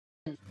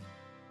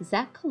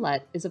Zach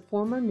Collett is a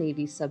former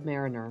Navy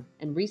submariner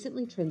and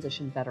recently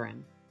transitioned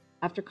veteran.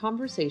 After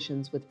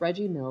conversations with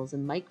Reggie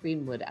and Mike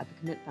Greenwood at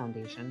the Knitt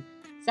Foundation,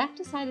 Zach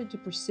decided to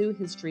pursue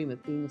his dream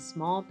of being a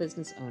small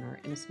business owner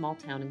in a small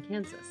town in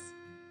Kansas.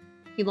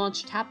 He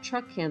launched Tap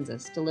Truck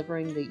Kansas,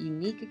 delivering the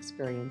unique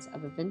experience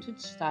of a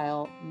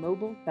vintage-style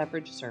mobile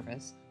beverage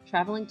service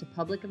traveling to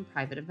public and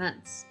private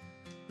events.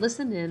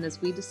 Listen in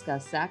as we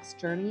discuss Zach's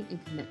journey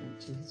and commitment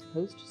to his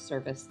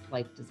post-service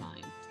life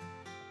design.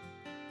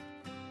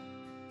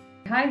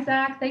 Hi,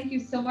 Zach. Thank you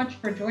so much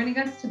for joining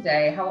us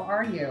today. How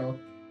are you?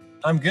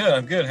 I'm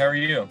good. How are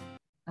you?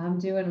 I'm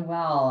doing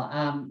well.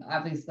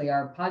 Obviously,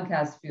 our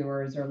podcast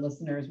viewers or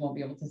listeners won't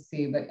be able to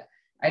see, but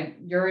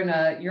you're in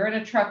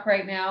a truck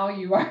right now.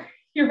 You are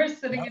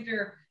sitting at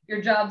your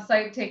job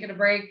site, taking a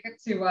break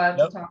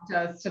to talk to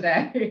us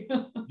today.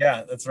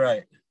 Yeah, that's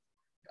right.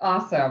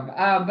 Awesome.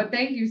 But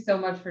thank you so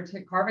much for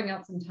carving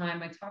out some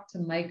time. I talked to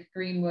Mike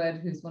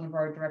Greenwood, who's one of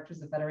our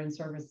directors of veteran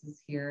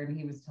services here, and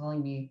he was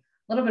telling me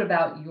a little bit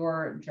about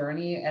your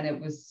journey, and it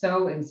was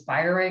so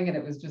inspiring, and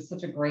it was just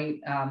such a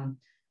great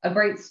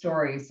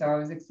story. So I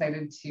was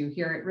excited to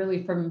hear it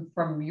really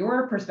from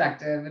your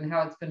perspective and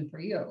how it's been for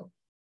you.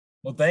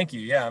 Well, thank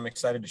you. Yeah, I'm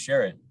excited to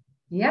share it.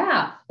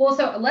 Yeah. Well,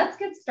 so let's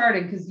get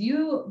started because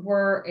you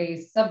were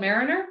a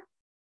submariner.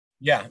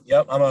 Yeah.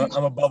 Yep. I'm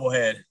a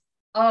bubblehead.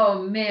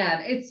 Oh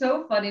man, it's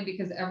so funny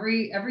because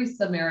every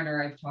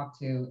submariner I've talked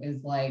to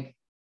is like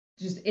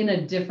just in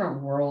a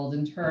different world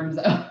in terms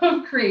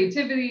of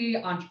creativity,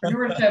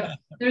 entrepreneurship.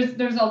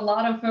 There's a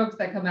lot of folks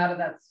that come out of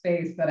that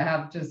space that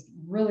have just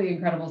really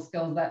incredible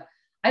skills that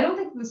I don't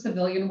think the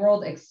civilian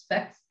world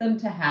expects them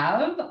to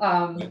have.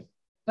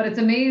 But it's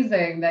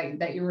amazing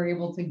that you were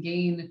able to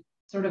gain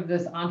sort of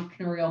this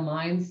entrepreneurial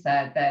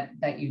mindset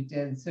that you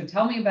did. So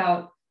tell me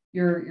about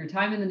your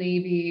time in the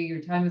Navy, your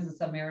time as a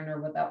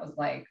submariner, what that was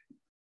like.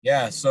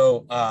 Yeah.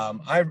 So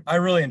I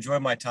really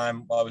enjoyed my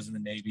time while I was in the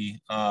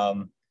Navy. I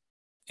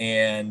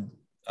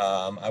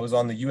was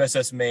on the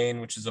USS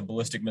Maine, which is a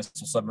ballistic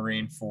missile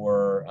submarine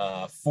for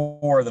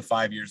 4 of the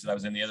 5 years that I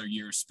was in. The other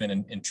years spent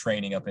in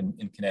training up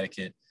in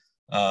Connecticut.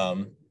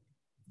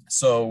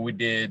 So we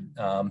did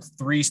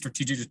 3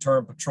 strategic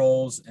deterrent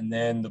patrols, and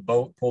then the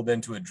boat pulled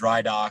into a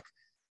dry dock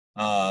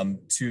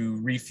to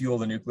refuel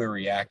the nuclear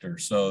reactor.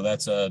 So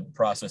that's a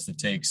process that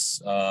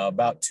takes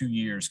about 2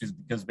 years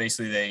because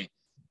basically they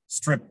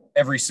strip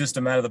every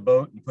system out of the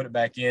boat and put it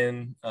back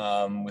in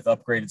with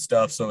upgraded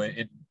stuff. So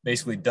it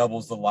basically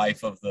doubles the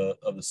life of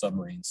the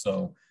submarine.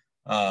 So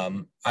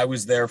I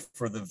was there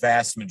for the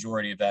vast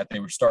majority of that.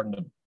 They were starting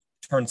to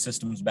turn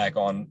systems back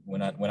on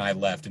when I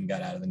left and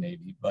got out of the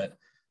Navy. But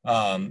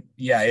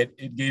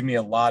it gave me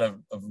a lot of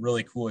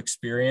really cool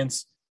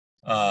experience.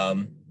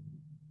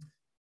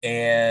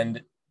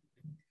 And,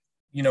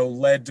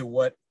 led to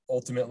what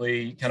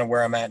ultimately kind of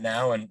where I'm at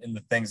now and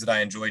the things that I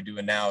enjoy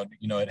doing now.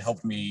 It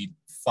helped me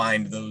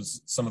find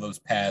some of those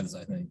paths,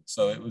 I think.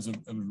 So it was a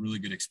really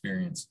good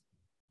experience.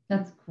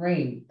 That's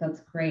great.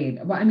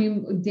 Well, I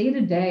mean, day to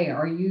day,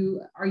 are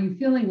you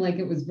feeling like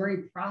it was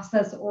very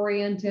process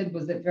oriented?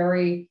 Was it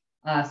very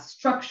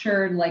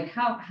structured? Like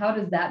how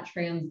does that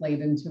translate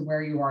into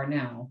where you are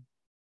now?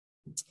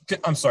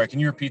 I'm sorry.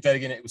 Can you repeat that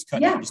again? It was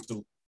cut out.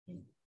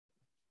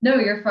 No,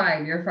 you're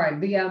fine.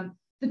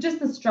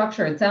 Just the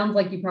structure. It sounds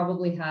like you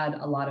probably had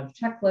a lot of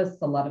checklists,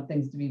 a lot of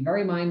things to be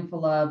very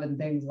mindful of, and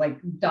things like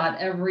dot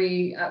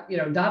every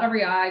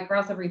I,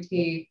 cross every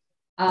T.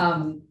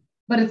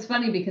 But it's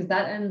funny because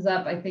that ends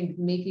up, I think,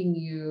 making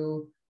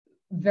you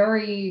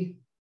very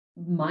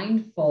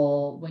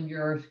mindful when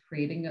you're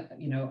creating,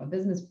 a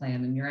business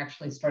plan and you're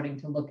actually starting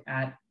to look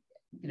at,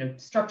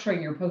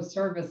 structuring your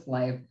post-service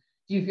life.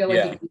 Do you feel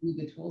like you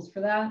need the tools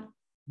for that?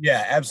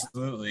 Yeah,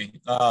 absolutely.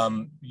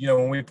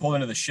 When we pulled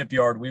into the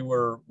shipyard,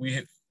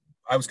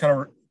 I was kind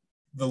of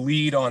the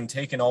lead on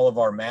taking all of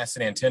our masts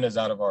and antennas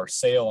out of our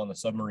sail on the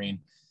submarine.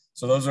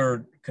 So those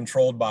are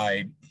controlled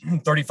by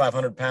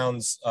 3,500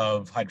 pounds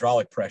of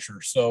hydraulic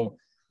pressure. So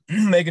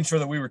making sure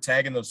that we were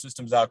tagging those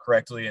systems out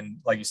correctly. And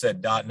like you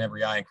said, dotting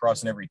every I and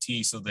crossing every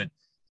T so that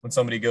when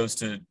somebody goes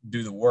to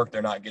do the work,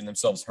 they're not getting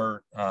themselves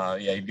hurt.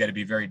 You've got to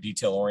be very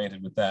detail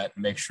oriented with that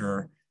and make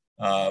sure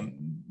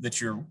that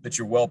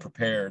you're well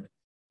prepared.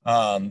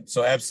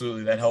 So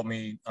absolutely, that helped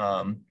me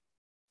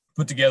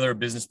put together a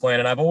business plan.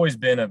 And I've always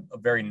been a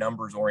very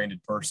numbers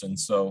oriented person.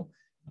 So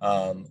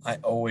I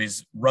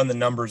always run the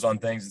numbers on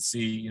things and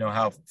see,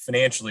 how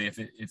financially,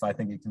 if I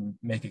think it can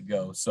make it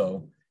go.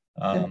 So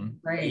a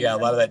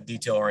lot of that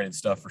detail oriented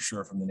stuff for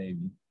sure from the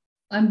Navy.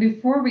 And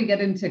before we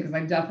get into, because I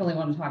definitely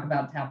want to talk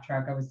about Tap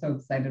Truck, I was so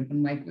excited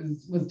when Mike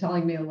was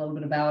telling me a little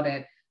bit about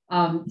it.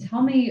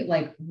 Tell me,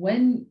 like,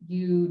 when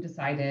you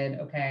decided,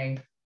 okay,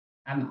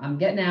 I'm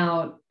getting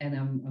out and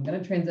I'm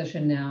going to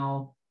transition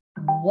now.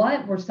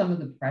 What were some of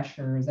the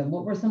pressures and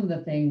what were some of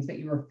the things that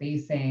you were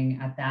facing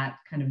at that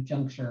kind of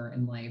juncture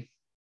in life?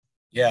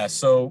 Yeah.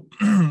 So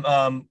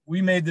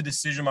we made the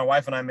decision, my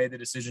wife and I made the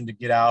decision to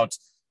get out.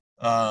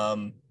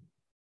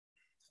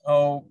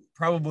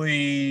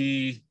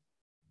 Probably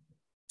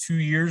 2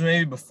 years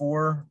maybe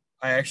before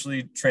I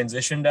actually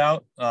transitioned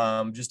out.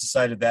 Just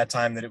decided at that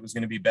time that it was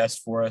going to be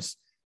best for us.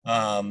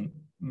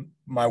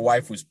 My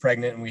wife was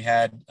pregnant and we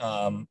had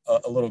a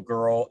little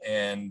girl,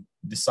 and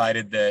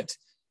decided that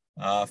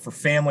for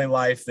family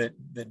life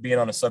that being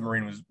on a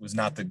submarine was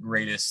not the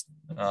greatest.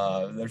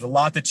 There's a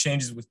lot that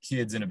changes with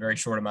kids in a very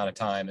short amount of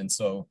time. And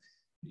so,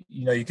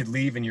 you could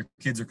leave and your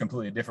kids are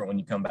completely different when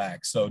you come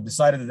back. So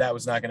decided that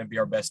was not going to be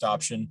our best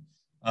option.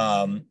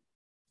 I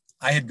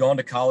had gone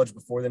to college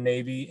before the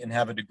Navy and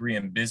have a degree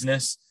in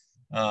business.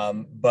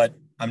 But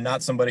I'm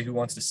not somebody who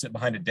wants to sit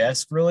behind a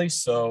desk really.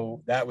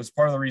 So that was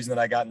part of the reason that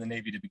I got in the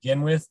Navy to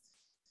begin with.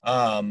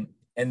 And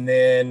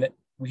then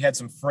we had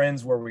some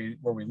friends where we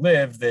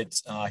lived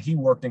that he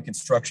worked in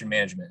construction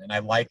management, and I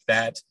liked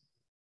that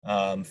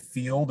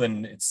field,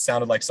 and it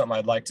sounded like something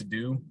I'd like to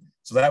do.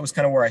 So that was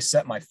kind of where I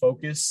set my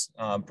focus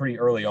pretty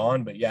early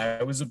on. But yeah,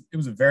 it was a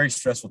very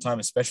stressful time,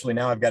 especially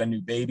now I've got a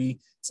new baby.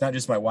 It's not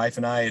just my wife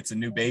and I, it's a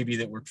new baby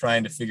that we're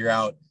trying to figure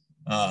out.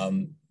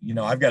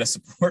 I've got to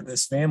support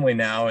this family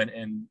now,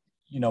 and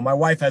my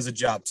wife has a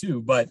job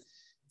too, but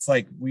it's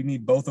like we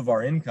need both of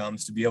our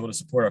incomes to be able to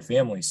support our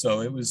family.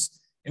 So it was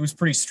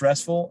pretty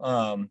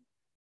stressful.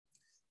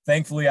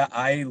 Thankfully,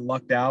 I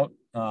lucked out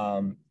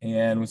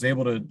and was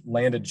able to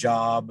land a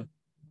job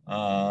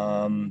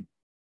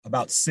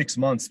about 6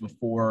 months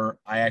before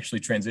I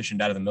actually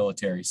transitioned out of the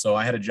military. So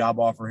I had a job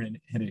offer and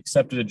had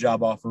accepted a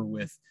job offer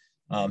with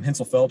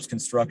Hensel Phelps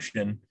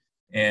Construction,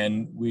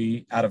 and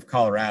we out of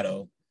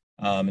Colorado.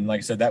 And like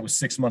I said, that was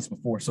 6 months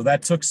before. So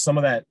that took some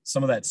of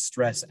that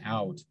stress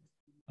out.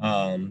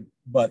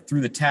 But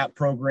through the TAP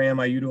program,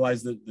 I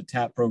utilized the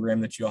TAP program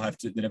that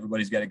that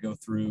everybody's got to go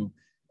through,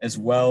 as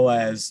well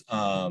as,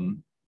 now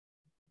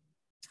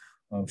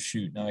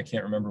I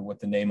can't remember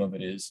what the name of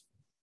it is.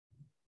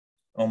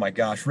 Oh my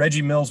gosh.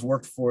 Reggie Mills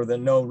worked for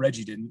no,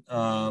 Reggie didn't.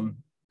 Well,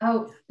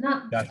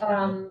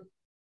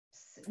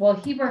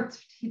 he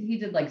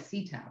did like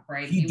CTAP,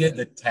 right? He did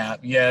the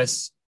TAP.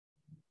 Yes.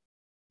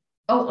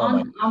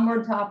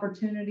 Onward to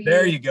Opportunity.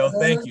 There you go.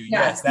 Thank you.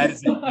 Yeah. Yes, that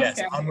is it. Yes.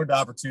 Okay. Onward to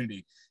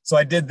Opportunity. So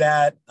I did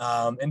that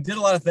and did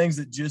a lot of things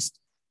that just,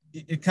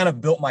 it kind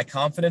of built my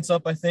confidence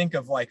up, I think,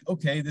 of like,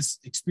 okay, this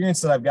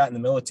experience that I've got in the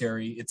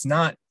military, it's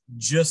not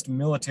just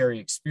military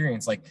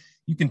experience. Like,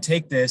 you can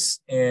take this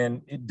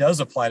and it does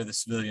apply to the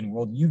civilian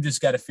world. You've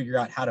just got to figure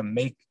out how to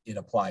make it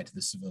apply to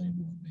the civilian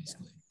world,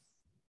 basically.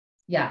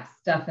 Yes,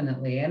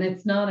 definitely. And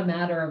it's not a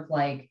matter of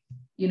like,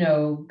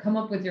 come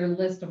up with your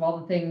list of all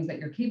the things that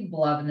you're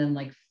capable of and then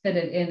like fit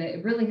it in.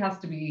 It really has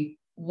to be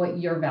what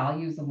your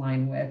values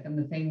align with and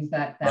the things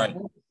that right.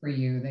 work for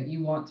you, that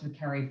you want to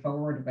carry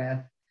forward with.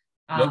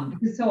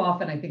 Because so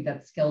often I think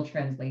that skill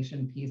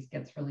translation piece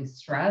gets really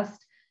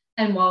stressed.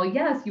 And while,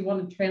 yes, you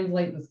want to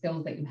translate the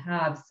skills that you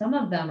have, some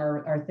of them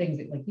are things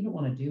that like you don't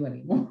want to do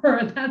anymore.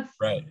 That's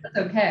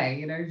okay.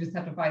 You just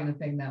have to find the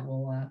thing that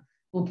will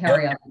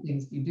carry out the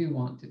things you do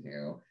want to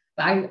do.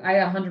 But I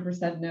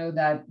 100% know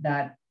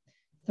that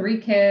 3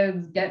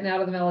 kids, getting out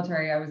of the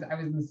military, I was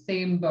in the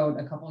same boat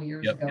a couple of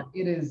years ago.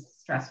 It is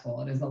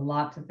stressful. It is a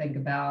lot to think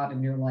about,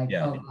 and you're like,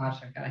 oh gosh,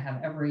 I've got to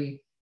have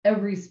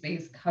every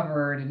space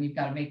covered, and you've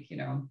got to make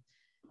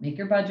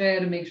your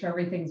budget and make sure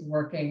everything's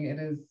working. It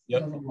is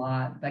a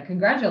lot. But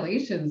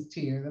congratulations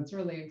to you. That's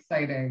really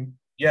exciting.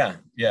 Yeah.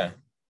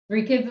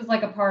 3 kids is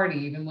like a party,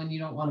 even when you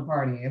don't want to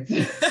party.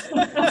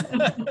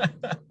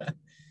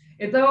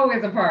 It's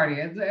always a party.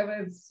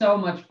 It's so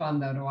much fun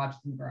though to watch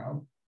them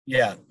grow.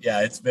 Yeah.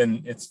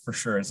 It's for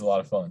sure. It's a lot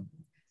of fun.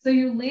 So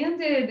you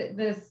landed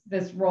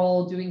this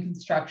role doing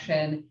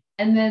construction,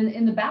 and then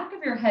in the back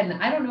of your head,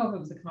 and I don't know if it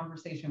was a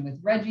conversation with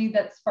Reggie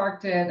that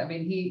sparked it. I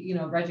mean,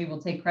 Reggie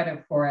will take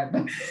credit for it,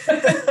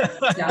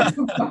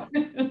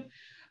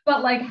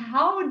 but like,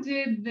 how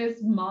did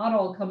this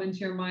model come into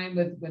your mind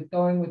with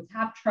going with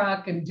Tap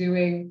Truck and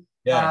doing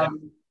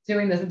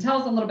this? And tell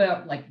us a little bit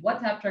about like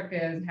what Tap Truck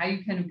is, how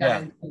you kind of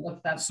got into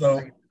what's that.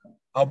 So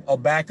I'll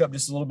back up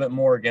just a little bit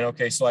more again.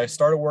 Okay. So I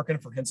started working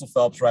for Hensel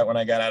Phelps right when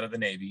I got out of the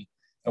Navy.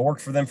 I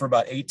worked for them for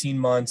about 18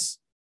 months.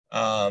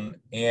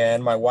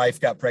 And my wife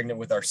got pregnant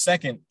with our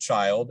second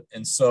child.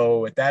 And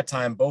so at that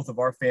time, both of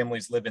our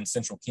families live in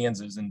central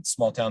Kansas and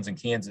small towns in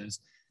Kansas.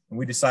 And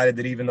we decided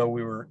that even though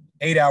we were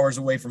 8 hours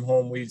away from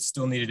home, we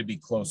still needed to be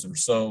closer.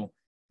 So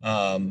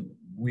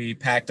we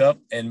packed up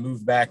and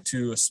moved back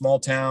to a small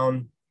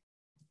town,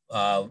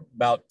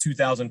 about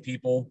 2,000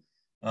 people.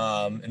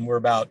 And we're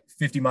about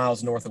 50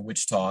 miles north of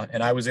Wichita.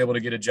 And I was able to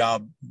get a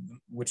job,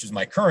 which is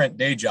my current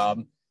day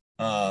job,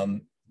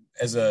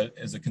 as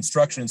a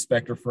construction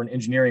inspector for an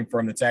engineering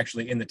firm that's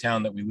actually in the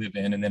town that we live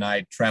in. And then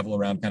I travel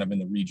around kind of in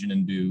the region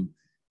and do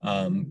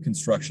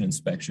construction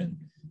inspection.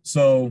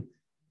 So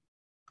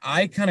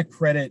I kind of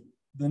credit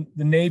the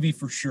Navy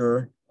for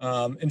sure.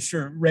 And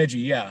sure,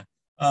 Reggie,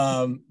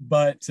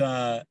 but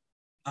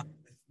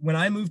when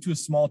I moved to a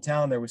small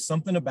town, there was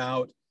something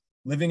about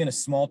living in a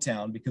small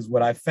town, because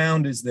what I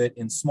found is that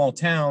in small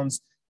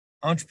towns,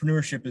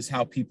 entrepreneurship is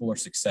how people are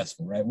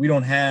successful, right? We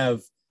don't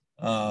have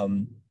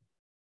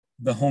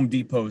the Home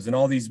Depots and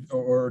all these,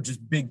 or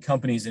just big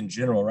companies in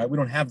general, right? We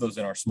don't have those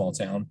in our small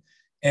town.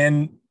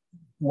 And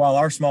while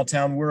our small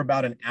town, we're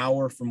about an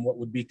hour from what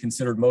would be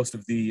considered most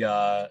of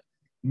the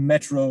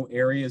metro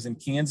areas in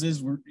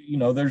Kansas.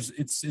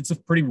 It's a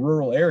pretty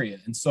rural area.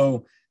 And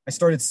so I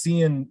started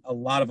seeing a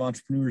lot of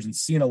entrepreneurs and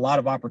seeing a lot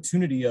of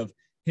opportunity of,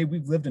 hey,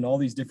 we've lived in all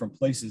these different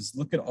places.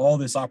 Look at all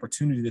this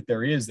opportunity that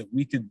there is that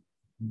we could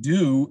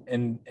do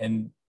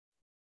and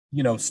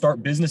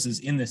start businesses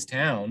in this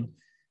town,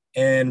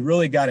 and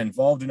really got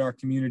involved in our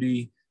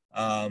community.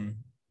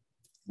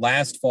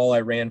 Last fall,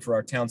 I ran for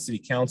our town city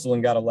council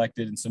and got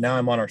elected. And so now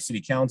I'm on our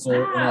city council.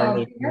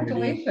 Wow,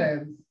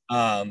 congratulations.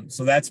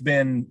 So that's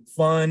been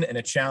fun and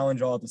a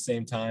challenge all at the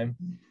same time.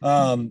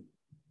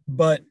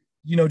 But,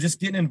 just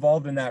getting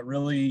involved in that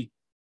really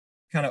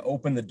kind of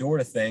opened the door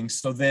to things.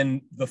 So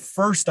then the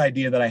first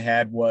idea that I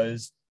had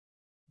was,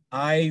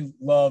 I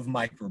love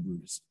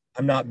microbrews.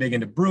 I'm not big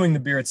into brewing the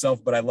beer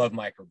itself, but I love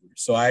microbrews.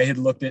 So I had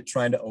looked at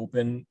trying to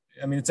open,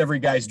 it's every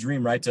guy's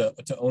dream, right? To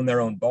own their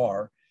own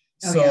bar.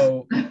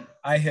 So yeah.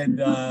 I had,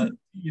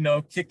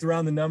 kicked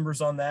around the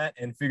numbers on that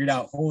and figured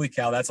out, holy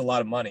cow, that's a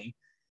lot of money.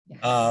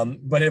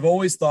 But I've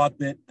always thought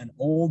that an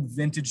old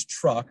vintage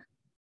truck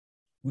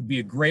would be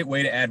a great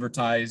way to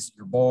advertise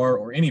your bar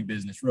or any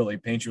business, really.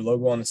 Paint your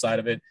logo on the side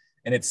of it,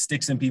 and it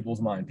sticks in people's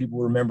mind. People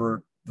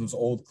remember those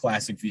old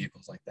classic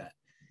vehicles like that.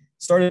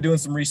 Started doing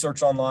some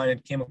research online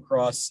and came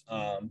across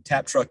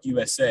Tap Truck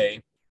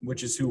USA,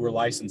 which is who we're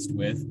licensed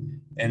with,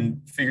 and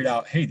figured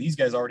out, hey, these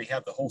guys already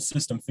have the whole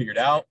system figured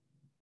out.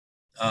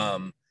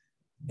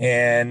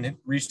 And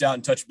reached out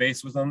and touched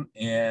base with them.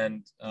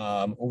 And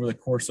over the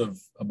course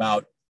of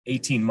about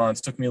 18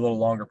 months, took me a little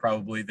longer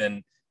probably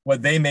than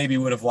what they maybe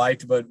would have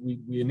liked, but we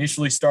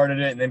initially started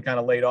it and then kind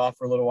of laid off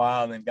for a little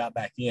while and then got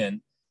back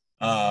in.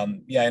 I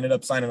ended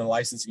up signing a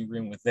licensing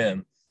agreement with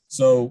them.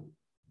 So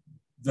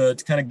to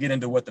kind of get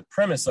into what the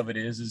premise of it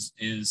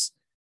is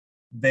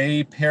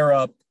they pair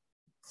up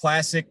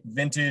classic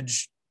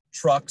vintage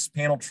trucks,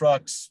 panel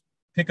trucks,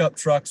 pickup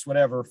trucks,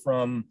 whatever,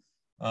 from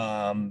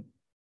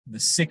the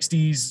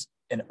 60s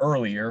and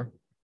earlier,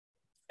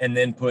 and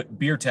then put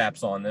beer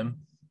taps on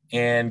them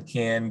and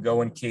can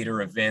go and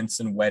cater events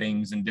and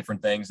weddings and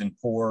different things and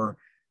pour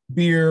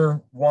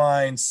beer,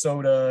 wine,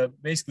 soda,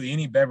 basically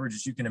any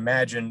beverages you can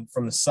imagine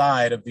from the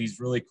side of these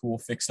really cool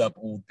fixed up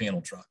old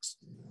panel trucks.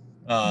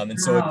 And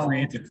so it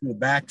creates a cool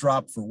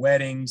backdrop for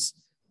weddings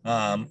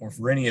or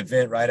for any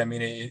event, right?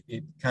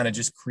 It kind of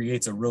just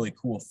creates a really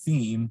cool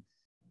theme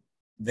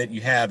that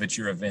you have at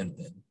your event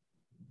then.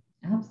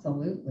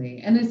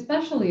 Absolutely. And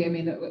especially, in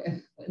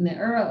the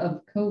era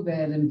of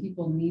COVID and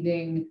people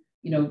needing,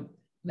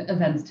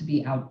 events to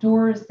be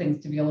outdoors,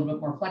 things to be a little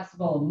bit more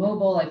flexible and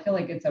mobile, I feel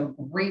like it's a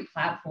great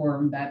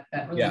platform that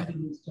really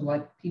leads to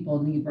what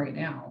people need right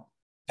now.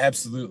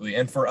 Absolutely.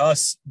 And for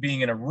us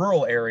being in a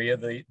rural area,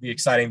 the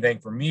exciting thing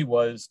for me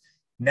was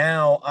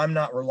now I'm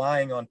not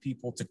relying on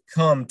people to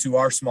come to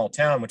our small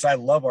town, which I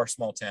love our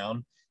small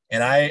town.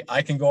 And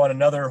I can go on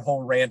another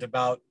whole rant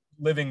about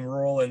living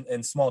rural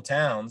and small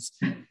towns.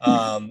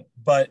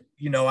 But,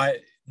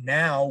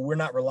 now we're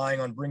not relying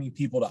on bringing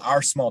people to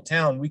our small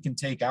town. We can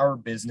take our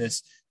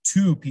business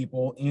to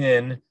people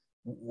in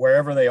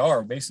wherever they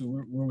are. Basically,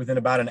 we're within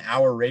about an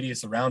hour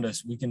radius around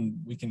us. We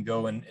can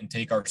go and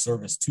take our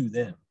service to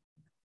them.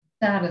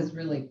 That is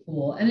really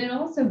cool. And it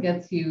also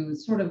gets you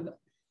sort of,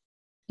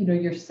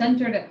 you're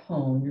centered at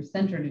home. You're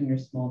centered in your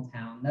small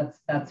town.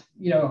 That's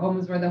home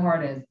is where the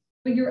heart is.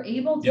 But you're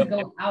able to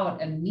go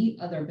out and meet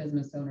other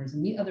business owners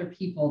and meet other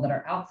people that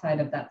are outside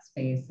of that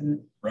space.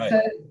 And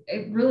so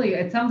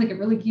it sounds like it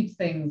really keeps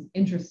things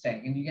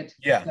interesting and you get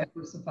to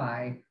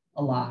diversify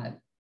a lot.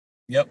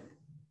 Yep.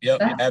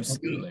 That's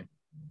Absolutely. Great.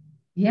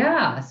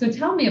 Yeah. So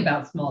tell me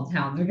about small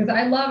towns, because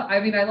I love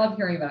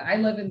hearing about it. I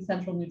live in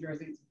central New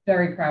Jersey. It's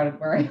very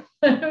crowded where I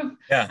live.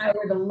 Yeah. I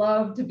would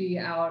love to be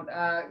out,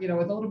 with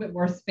a little bit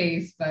more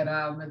space, but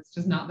it's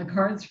just not in the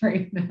cards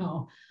right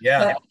now.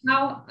 Yeah.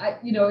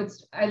 But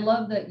I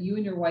love that you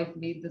and your wife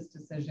made this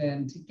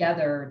decision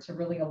together to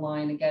really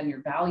align, again,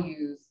 your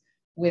values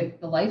with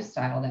the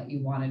lifestyle that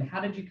you wanted.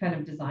 How did you kind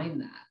of design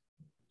that?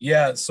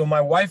 Yeah, so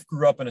my wife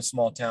grew up in a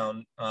small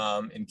town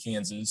in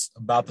Kansas,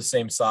 about the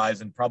same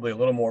size and probably a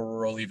little more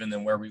rural even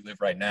than where we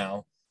live right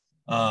now.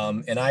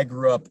 And I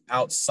grew up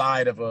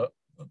outside of a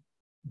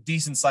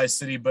decent sized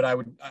city, but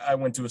I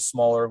went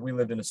to we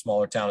lived in a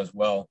smaller town as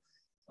well.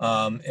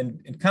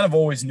 And kind of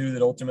always knew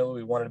that ultimately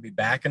we wanted to be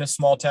back in a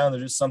small town.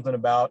 There's just something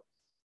about,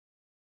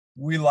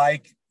 we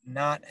like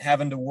not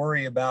having to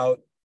worry about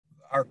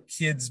our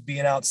kids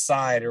being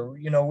outside, or,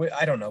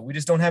 I don't know. We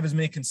just don't have as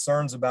many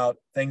concerns about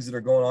things that are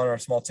going on in our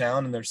small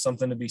town. And there's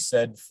something to be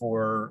said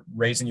for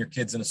raising your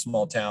kids in a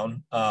small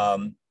town.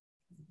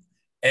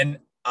 And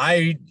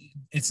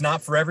it's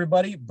not for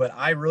everybody, but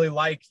I really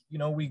like,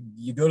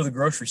 you go to the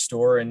grocery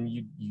store and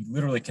you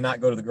literally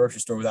cannot go to the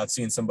grocery store without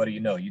seeing somebody,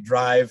 you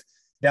drive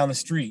down the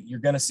street, you're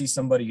going to see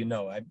somebody,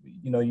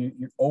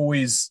 you're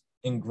always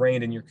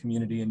ingrained in your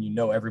community and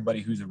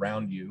everybody who's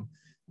around you.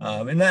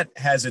 And that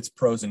has its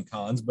pros and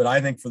cons, but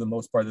I think for the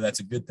most part, that's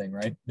a good thing,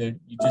 right? You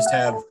just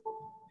have,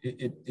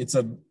 it's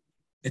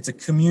a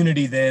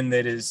community then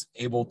that is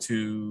able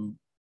to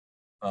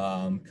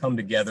come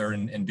together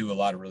and do a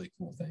lot of really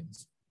cool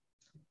things.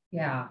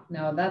 Yeah,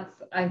 no,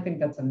 I think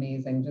that's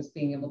amazing. Just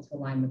being able to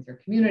align with your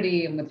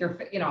community and with your,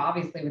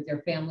 obviously with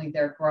your family,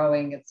 they're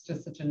growing. It's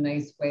just such a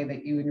nice way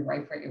that you and your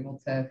wife are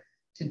able to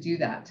do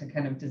that, to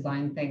kind of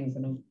design things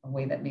in a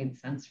way that made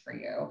sense for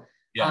you.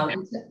 Yeah.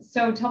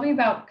 So tell me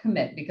about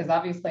Commit, because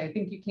obviously I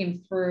think you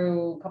came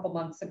through a couple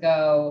months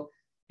ago.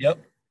 Yep.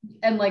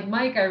 And like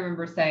Mike, I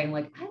remember saying,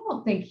 like, I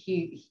don't think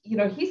he's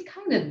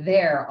kind of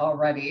there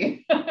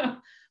already.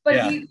 But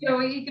yeah.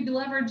 he could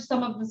leverage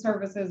some of the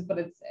services, but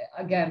it's,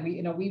 again,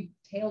 we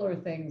tailor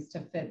things to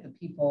fit the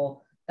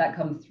people that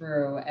come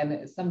through.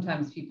 And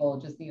sometimes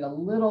people just need a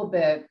little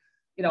bit,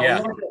 a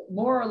little bit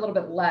more, a little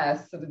bit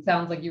less. And it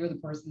sounds like you were the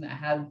person that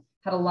had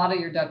a lot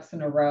of your ducks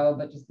in a row,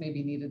 but just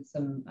maybe needed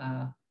some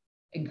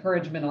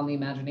encouragement on the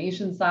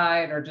imagination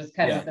side, or just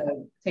kind of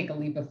to take a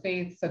leap of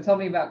faith. So tell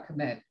me about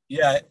Commit.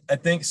 Yeah, I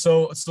think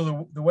so.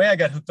 So the way I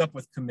got hooked up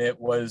with Commit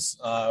was,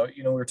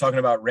 we were talking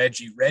about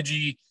Reggie.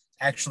 Reggie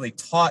actually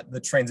taught the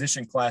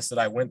transition class that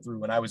I went through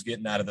when I was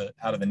getting out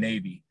of the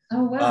Navy.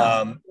 Oh,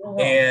 wow.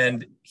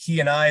 And he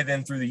and I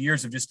then through the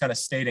years have just kind of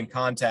stayed in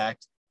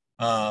contact.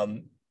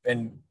 And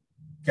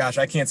gosh,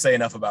 I can't say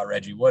enough about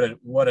Reggie.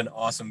 What an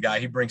awesome guy.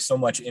 He brings so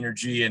much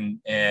energy,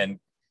 and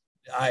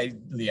I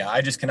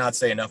just cannot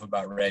say enough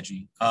about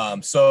Reggie.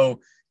 So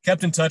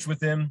kept in touch with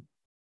him.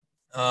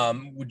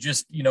 Would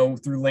just,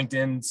 through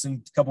LinkedIn,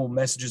 send a couple of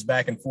messages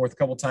back and forth a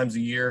couple times a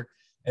year.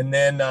 And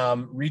then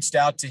reached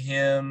out to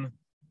him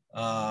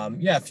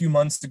a few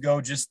months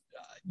ago, just,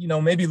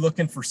 maybe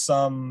looking for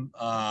some,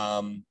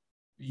 kind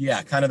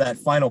of that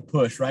final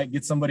push, right?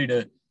 Get somebody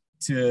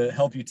to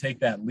help you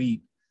take that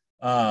leap.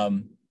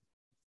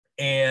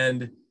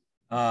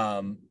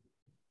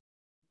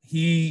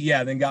 He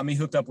then got me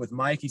hooked up with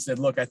Mike. He said,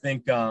 look, I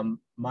think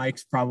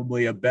Mike's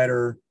probably a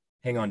better,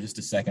 hang on just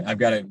a second. I've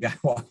got a guy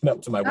walking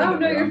up to my window. Oh,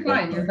 no, you're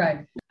fine. You're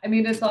fine. I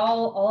mean, it's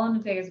all in a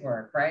day's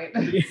work, right?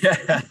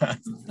 Yeah.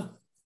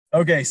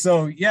 Okay.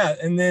 So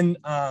and then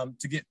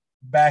to get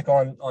back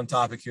on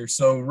topic here.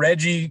 So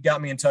Reggie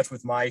got me in touch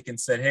with Mike and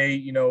said,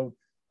 hey,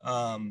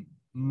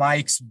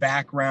 Mike's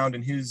background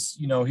and his,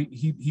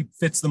 he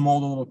fits the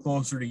mold a little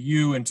closer to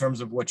you in terms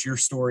of what your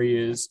story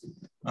is.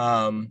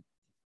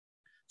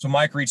 So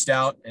Mike reached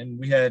out and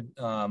we had,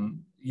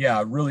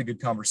 a really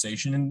good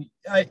conversation. And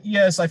I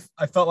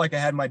felt like I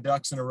had my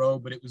ducks in a row,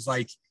 but it was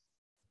like,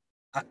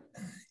 I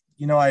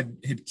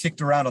had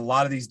kicked around a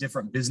lot of these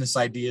different business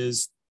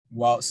ideas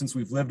since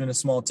we've lived in a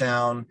small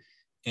town,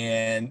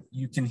 and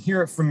you can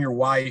hear it from your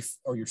wife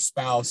or your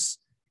spouse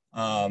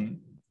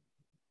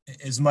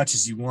as much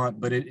as you want,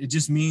 but it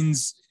just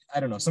means, I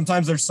don't know,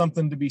 sometimes there's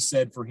something to be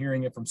said for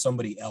hearing it from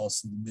somebody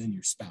else than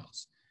your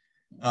spouse.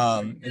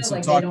 And so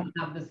they don't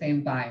have the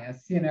same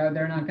bias,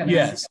 they're not going to.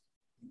 Yes.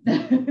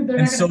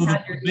 And so the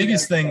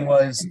biggest thing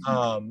was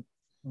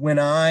when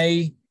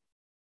I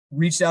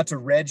reached out to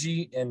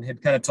Reggie and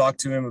had kind of talked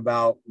to him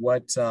about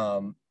what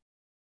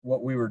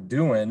we were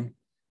doing,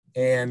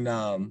 and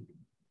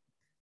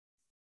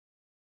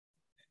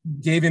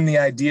gave him the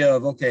idea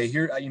of, okay,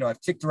 here,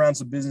 I've kicked around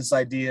some business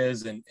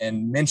ideas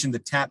and mentioned the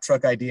tap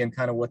truck idea and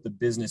kind of what the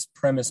business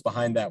premise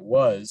behind that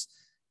was.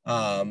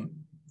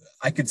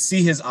 I could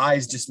see his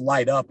eyes just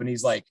light up, and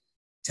he's like,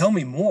 tell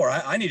me more.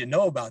 I need to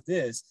know about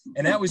this.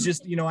 And that was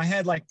just, I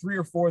had like 3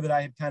 or 4 that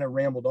I had kind of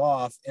rambled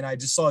off, and I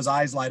just saw his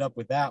eyes light up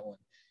with that one.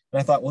 And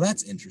I thought, well,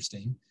 that's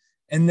interesting.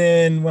 And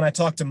then when I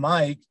talked to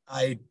Mike,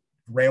 I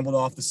rambled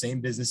off the same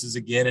businesses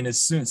again. And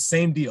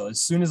same deal.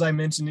 As soon as I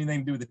mentioned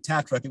anything to do with the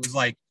tap truck, it was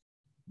like,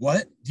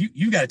 what?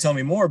 You got to tell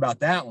me more about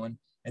that one.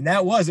 And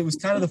it was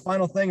kind of the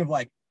final thing of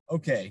like,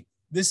 okay,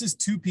 this is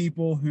 2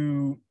 people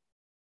who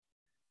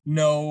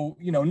know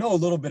a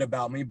little bit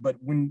about me, but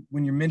when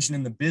you're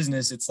mentioning the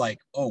business, it's like,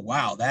 oh,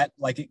 wow, that,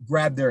 like, it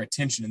grabbed their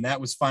attention. And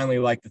that was finally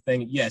like the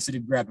thing. Yes, it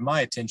had grabbed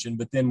my attention,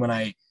 but then when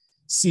I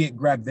see it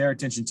grab their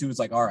attention too, it's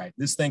like, all right,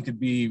 this thing could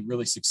be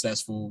really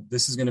successful.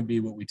 This is going to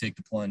be what we take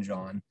the plunge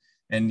on.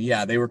 And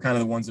they were kind of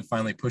the ones that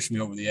finally pushed me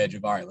over the edge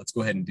of, all right, let's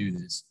go ahead and do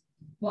this.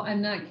 Well,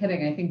 I'm not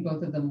kidding. I think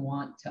both of them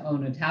want to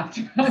own a tap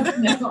truck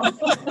now.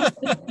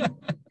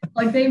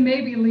 Like, they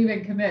may be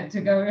leaving Commit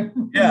to go.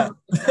 Yeah.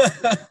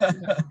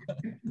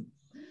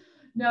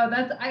 No,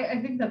 I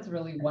think that's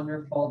really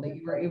wonderful that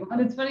you were able, and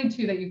it's funny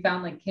too that you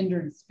found like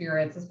kindred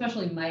spirits,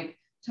 especially Mike.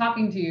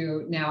 Talking to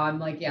you now, I'm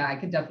like, yeah, I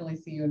could definitely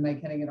see you and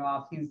Mike hitting it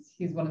off.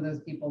 He's one of those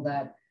people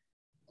that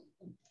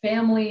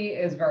family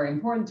is very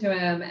important to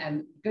him,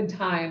 and good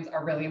times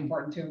are really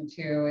important to him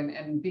too.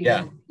 And being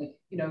able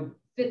to,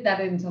 fit that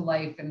into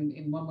life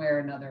in one way or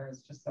another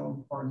is just so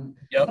important.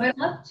 Yep. But I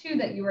love too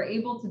that you were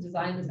able to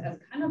design this as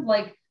kind of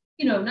like,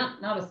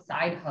 not a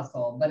side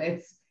hustle, but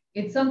it's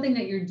something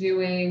that you're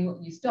doing.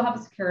 You still have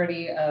a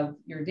security of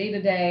your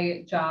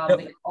day-to-day job,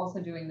 but you're also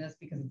doing this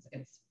because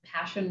it's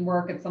passion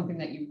work. It's something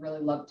that you really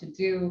love to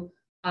do.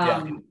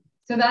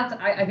 So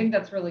I think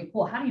that's really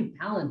cool. How do you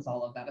balance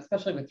all of that,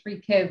 especially with 3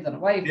 kids and a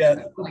wife? Yeah,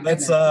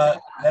 that's I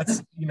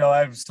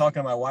was talking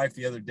to my wife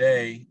the other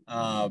day,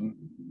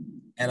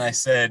 and I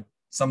said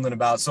something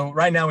about, so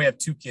right now we have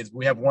 2 kids, but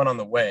we have one on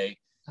the way.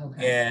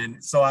 Okay.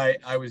 And so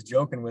I was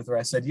joking with her.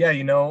 I said, yeah,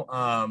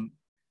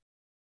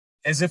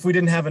 as if we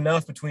didn't have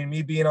enough between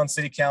me being on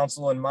city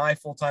council and my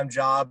full-time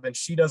job. And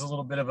she does a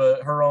little bit of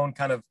her own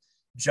kind of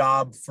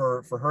job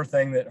for her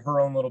thing, that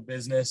her own little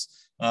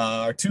business,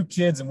 our 2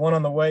 kids and one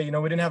on the way,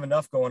 we didn't have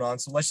enough going on.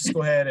 So let's just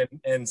go ahead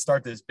and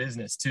start this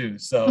business too.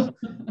 So,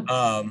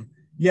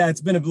 yeah,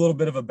 it's been a little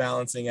bit of a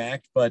balancing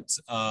act, but,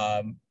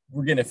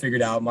 we're getting it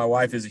figured out. My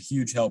wife is a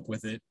huge help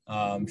with it.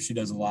 She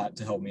does a lot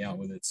to help me out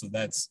with it. So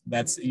that's,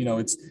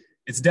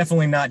 it's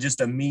definitely not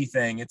just a me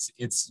thing.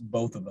 It's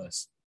both of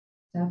us.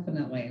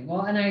 Definitely.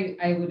 Well, and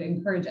I would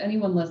encourage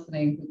anyone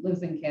listening who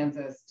lives in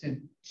Kansas to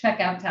check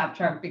out Tap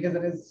Truck, because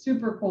it is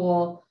super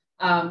cool.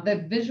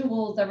 The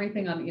visuals,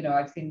 everything on,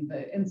 I've seen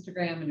the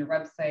Instagram and your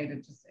website.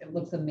 It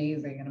looks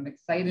amazing, and I'm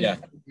excited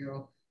for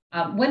you.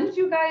 When did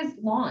you guys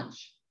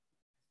launch?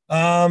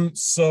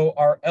 So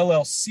our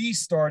LLC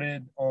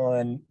started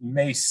on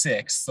May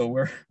 6th. So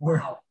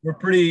we're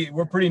pretty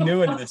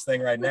new into this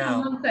thing right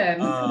now.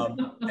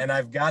 And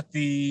I've got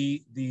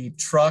the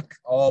truck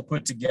all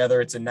put together.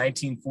 It's a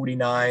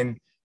 1949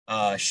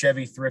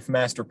 Chevy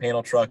Thriftmaster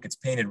panel truck. It's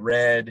painted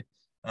red.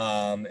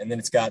 And then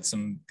it's got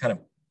some kind of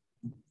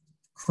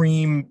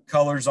cream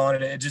colors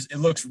on it. It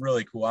looks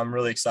really cool. I'm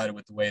really excited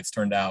with the way it's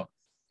turned out.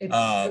 It's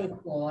so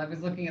cool. I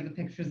was looking at the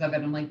pictures of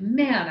it. I'm like,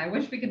 man, I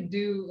wish we could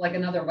do like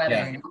another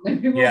wedding.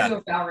 Maybe we'll do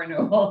a vow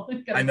renewal.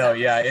 I know.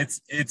 Yeah.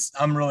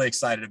 I'm really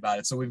excited about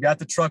it. So we've got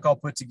the truck all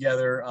put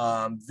together.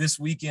 This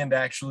weekend,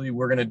 actually,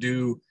 we're going to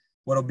do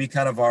what'll be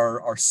kind of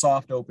our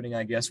soft opening,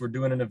 I guess. We're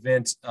doing an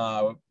event,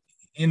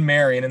 in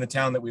Marion, in the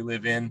town that we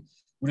live in.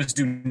 We just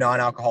do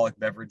non-alcoholic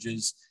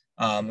beverages.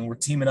 And we're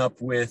teaming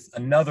up with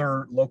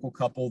another local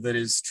couple that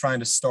is trying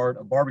to start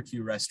a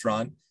barbecue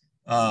restaurant,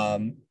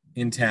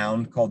 in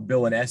town, called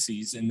Bill and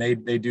Essie's, and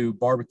they do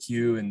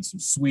barbecue and some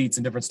sweets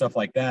and different stuff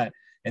like that.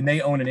 And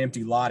they own an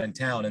empty lot in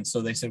town. And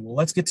so they said, well,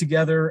 let's get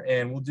together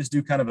and we'll just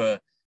do kind of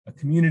a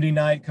community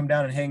night, come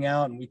down and hang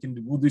out, and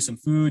we'll do some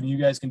food, and you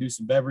guys can do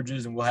some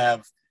beverages, and we'll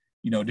have,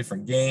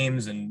 different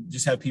games, and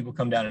just have people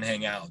come down and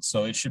hang out.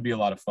 So it should be a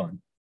lot of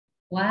fun.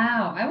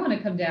 Wow. I want to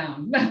come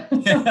down.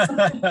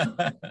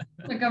 To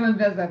come and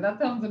visit. That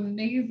sounds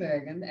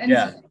amazing. And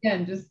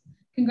again, just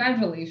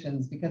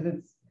congratulations, because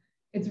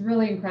it's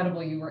really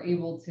incredible you were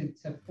able to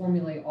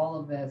formulate all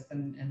of this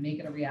and make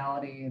it a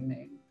reality, and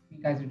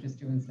you guys are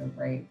just doing so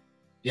great.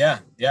 Yeah,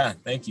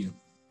 thank you.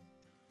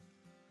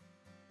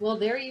 Well,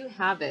 there you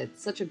have it.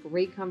 Such a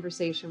great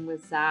conversation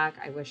with Zach.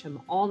 I wish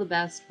him all the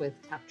best with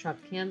Tap Truck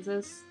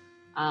Kansas.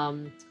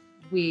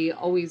 We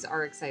always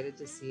are excited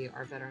to see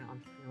our veteran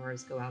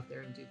entrepreneurs go out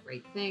there and do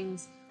great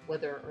things,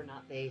 whether or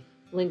not they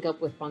link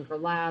up with Bunker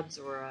Labs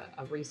or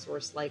a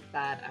resource like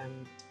that.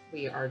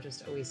 We are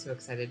just always so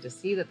excited to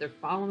see that they're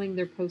following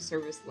their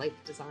post-service life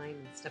design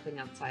and stepping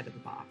outside of the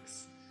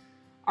box.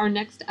 Our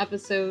next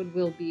episode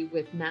will be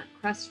with Matt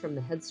Kress from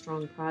the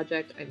Headstrong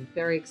Project. I'm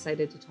very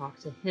excited to talk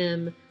to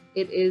him.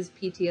 It is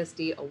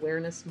PTSD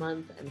Awareness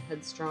Month, and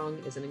Headstrong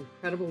is an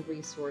incredible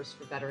resource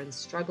for veterans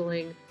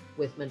struggling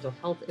with mental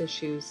health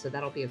issues, so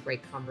that'll be a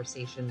great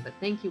conversation. But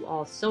thank you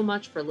all so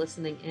much for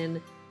listening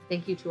in.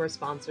 Thank you to our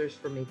sponsors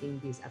for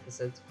making these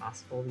episodes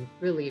possible. We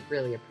really,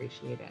 really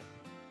appreciate it.